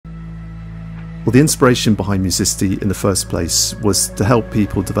Well, the inspiration behind Musicity in the first place was to help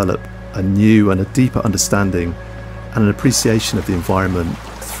people develop a new and a deeper understanding and an appreciation of the environment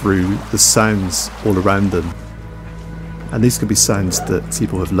through the sounds all around them. And these can be sounds that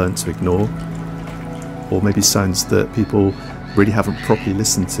people have learned to ignore, or maybe sounds that people really haven't properly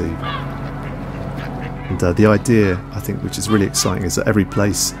listened to. And the idea, I think, which is really exciting, is that every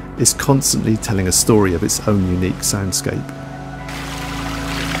place is constantly telling a story of its own unique soundscape.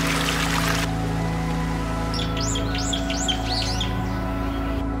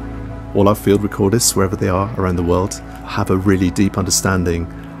 All our field recordists, wherever they are around the world, have a really deep understanding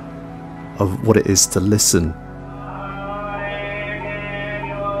of what it is to listen.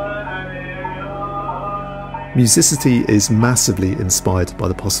 Musicity is massively inspired by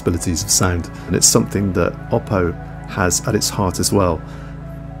the possibilities of sound, and it's something that OPPO has at its heart as well.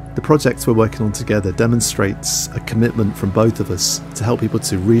 The project we're working on together demonstrates a commitment from both of us to help people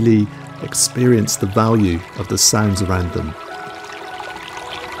to really experience the value of the sounds around them.